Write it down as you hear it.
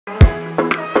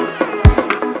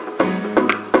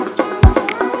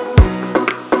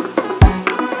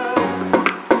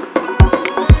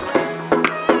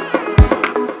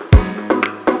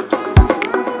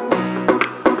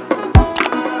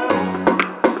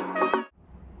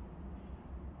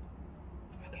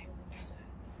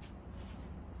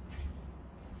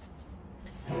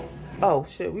Oh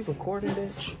shit, we recording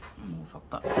this.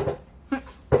 Fucked up.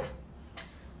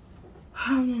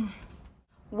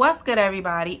 What's good,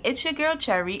 everybody? It's your girl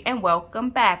Cherry, and welcome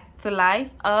back to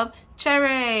Life of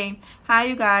Cherry. Hi,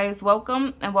 you guys.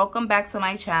 Welcome and welcome back to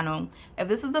my channel. If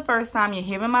this is the first time you're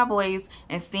hearing my voice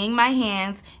and seeing my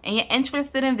hands, and you're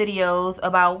interested in videos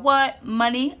about what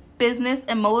money, business,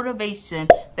 and motivation,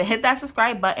 then hit that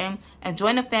subscribe button and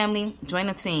join the family, join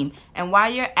the team. And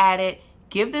while you're at it,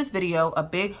 give this video a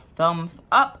big thumbs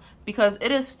up because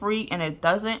it is free and it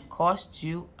doesn't cost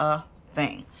you a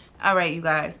thing. All right, you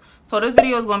guys. So this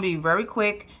video is going to be very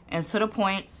quick and to the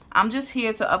point. I'm just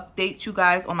here to update you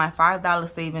guys on my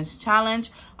 $5 savings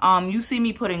challenge. You see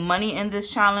me putting money in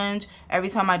this challenge every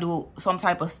time I do some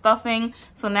type of stuffing.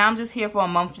 So now I'm just here for a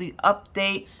monthly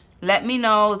update. Let me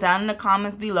know down in the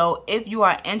comments below if you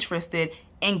are interested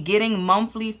in getting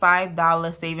monthly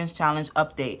 $5 savings challenge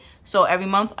update. So every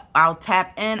month I'll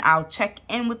tap in, I'll check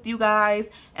in with you guys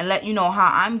and let you know how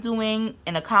I'm doing.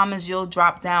 In the comments you'll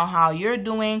drop down how you're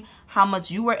doing, how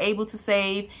much you were able to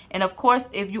save. And of course,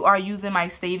 if you are using my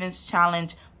savings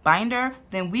challenge binder,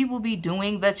 then we will be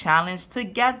doing the challenge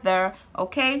together.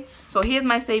 Okay, so here's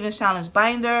my savings challenge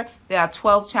binder. There are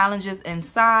 12 challenges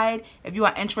inside. If you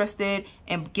are interested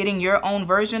in getting your own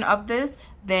version of this,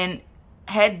 then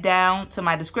head down to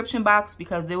my description box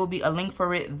because there will be a link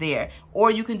for it there.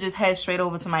 Or you can just head straight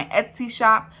over to my Etsy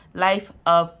shop, Life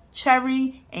of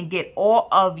Cherry, and get all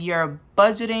of your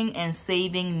budgeting and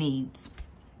saving needs.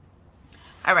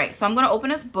 All right, so I'm going to open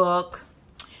this book.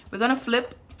 We're going to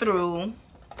flip through,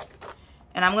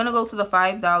 and I'm going to go to the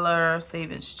 $5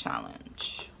 savings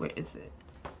challenge. Where is it?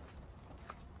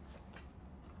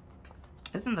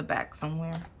 It's in the back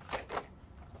somewhere.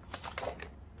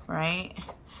 Right?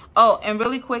 Oh, and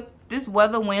really quick, this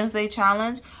Weather Wednesday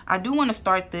challenge, I do want to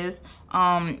start this.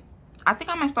 I think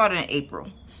I might start it in April.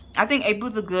 I think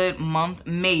April's a good month.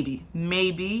 Maybe.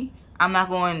 I'm not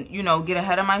going, get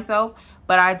ahead of myself.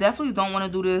 But I definitely don't want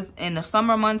to do this in the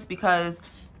summer months because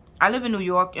I live in New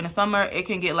York. In the summer, it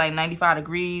can get like 95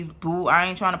 degrees. Boo, I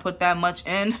ain't trying to put that much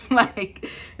in.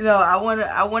 I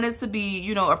want it to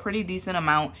be, a pretty decent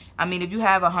amount. I mean, if you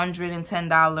have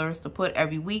 $110 to put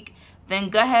every week, then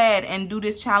go ahead and do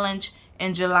this challenge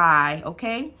in July,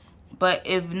 okay? But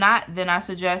if not, then I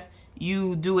suggest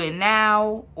you do it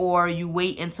now or you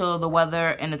wait until the weather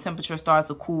and the temperature starts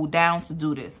to cool down to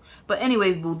do this. But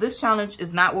anyways, boo, this challenge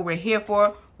is not what we're here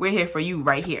for. We're here for you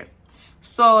right here.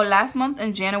 So last month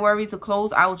in January, to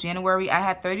close out January, I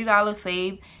had $30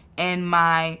 saved in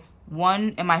my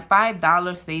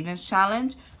 $5 savings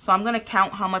challenge. So I'm going to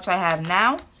count how much I have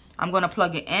now. I'm going to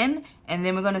plug it in, and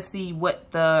then we're going to see what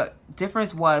the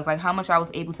difference was, like how much I was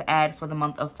able to add for the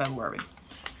month of February.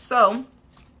 So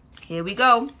here we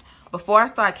go. Before I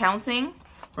start counting,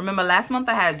 remember last month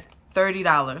I had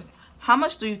 $30. How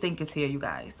much do you think is here, you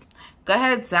guys? Go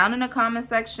ahead down in the comment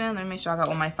section. Let me make sure I got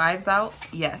all my fives out.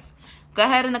 Yes. Go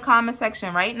ahead in the comment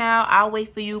section right now. I'll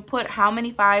wait for you. Put how many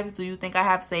fives do you think I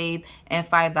have saved in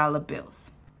 $5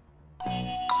 bills.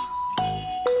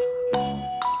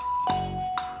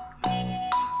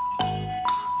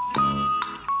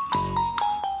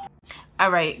 All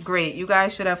right, great. You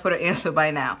guys should have put an answer by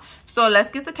now. So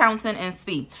let's get to counting and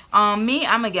see. Me,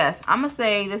 I'm going to guess. I'm going to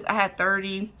say this. I had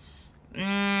 30.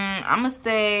 I'm going to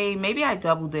say maybe I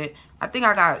doubled it. I think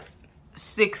I got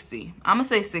 60. I'm going to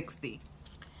say 60.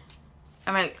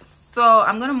 All right, so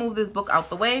I'm going to move this book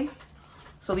out the way.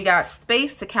 So we got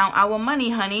space to count our money,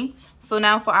 honey. So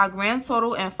now for our grand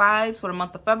total and fives for the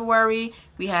month of February,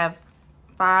 we have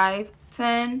 5,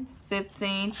 10,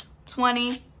 15,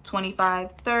 20,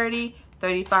 25, 30,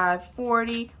 35,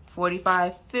 40,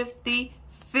 45, 50,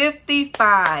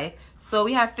 55. So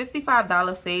we have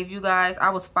 $55 saved, you guys.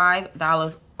 I was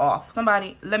 $5 off.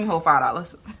 Somebody, let me hold $5.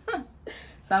 So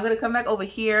I'm going to come back over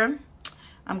here.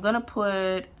 I'm going to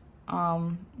put,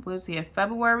 what is here?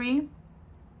 February.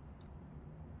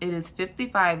 It is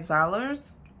 $55.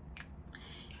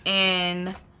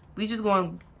 And we just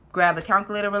going to grab the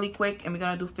calculator really quick. And we're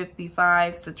going to do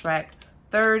 55 subtract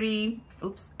 30.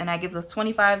 Oops. And that gives us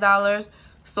 $25.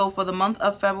 So for the month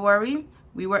of February,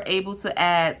 we were able to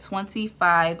add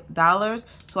 $25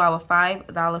 to our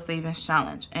 $5 savings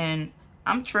challenge. And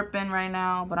I'm tripping right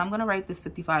now, but I'm going to write this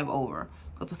 55 over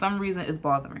because for some reason it's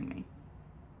bothering me.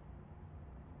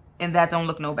 And that don't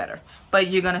look no better, but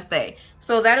you're going to stay.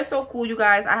 So that is so cool, you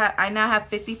guys. I now have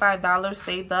 $55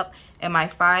 saved up in my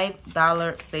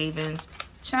 $5 savings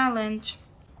challenge.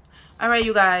 All right,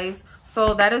 you guys.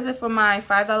 So that is it for my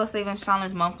 $5 savings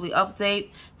challenge monthly update.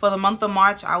 For the month of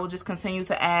March, I will just continue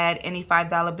to add any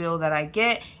 $5 bill that I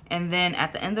get. And then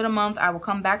at the end of the month, I will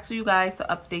come back to you guys to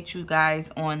update you guys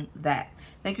on that.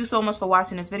 Thank you so much for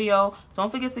watching this video.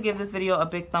 Don't forget to give this video a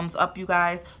big thumbs up, you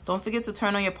guys. Don't forget to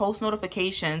turn on your post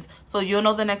notifications so you'll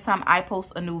know the next time I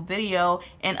post a new video.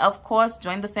 And of course,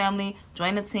 join the family,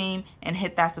 join the team, and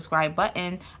hit that subscribe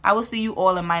button. I will see you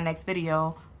all in my next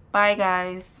video. Bye,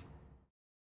 guys.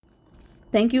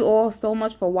 Thank you all so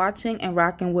much for watching and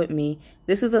rocking with me.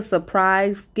 This is a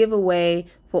surprise giveaway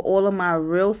for all of my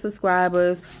real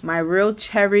subscribers, my real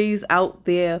cherries out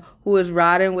there who is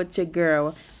riding with your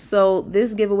girl. So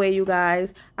this giveaway, you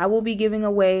guys, I will be giving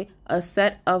away a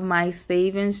set of my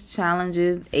savings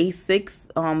challenges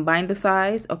A6 binder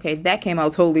size. Okay, that came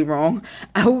out totally wrong.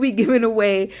 I will be giving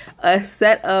away a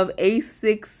set of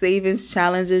A6 savings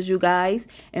challenges, you guys.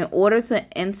 In order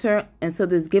to enter into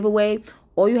this giveaway,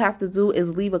 all you have to do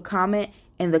is leave a comment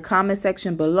in the comment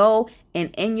section below,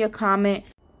 and in your comment,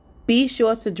 be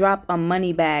sure to drop a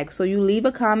money bag. So you leave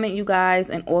a comment, you guys,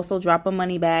 and also drop a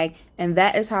money bag, and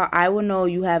that is how I will know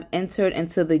you have entered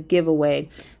into the giveaway.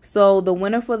 So the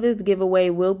winner for this giveaway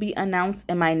will be announced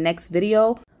in my next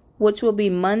video, which will be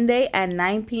Monday at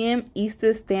 9 p.m.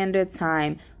 Eastern Standard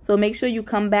Time. So make sure you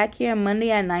come back here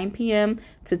Monday at 9 p.m.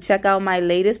 to check out my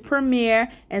latest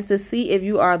premiere and to see if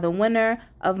you are the winner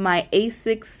of my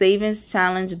A6 Savings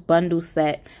Challenge bundle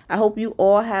set. I hope you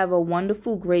all have a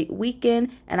wonderful, great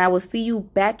weekend, and I will see you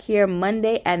back here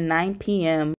Monday at 9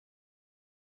 p.m.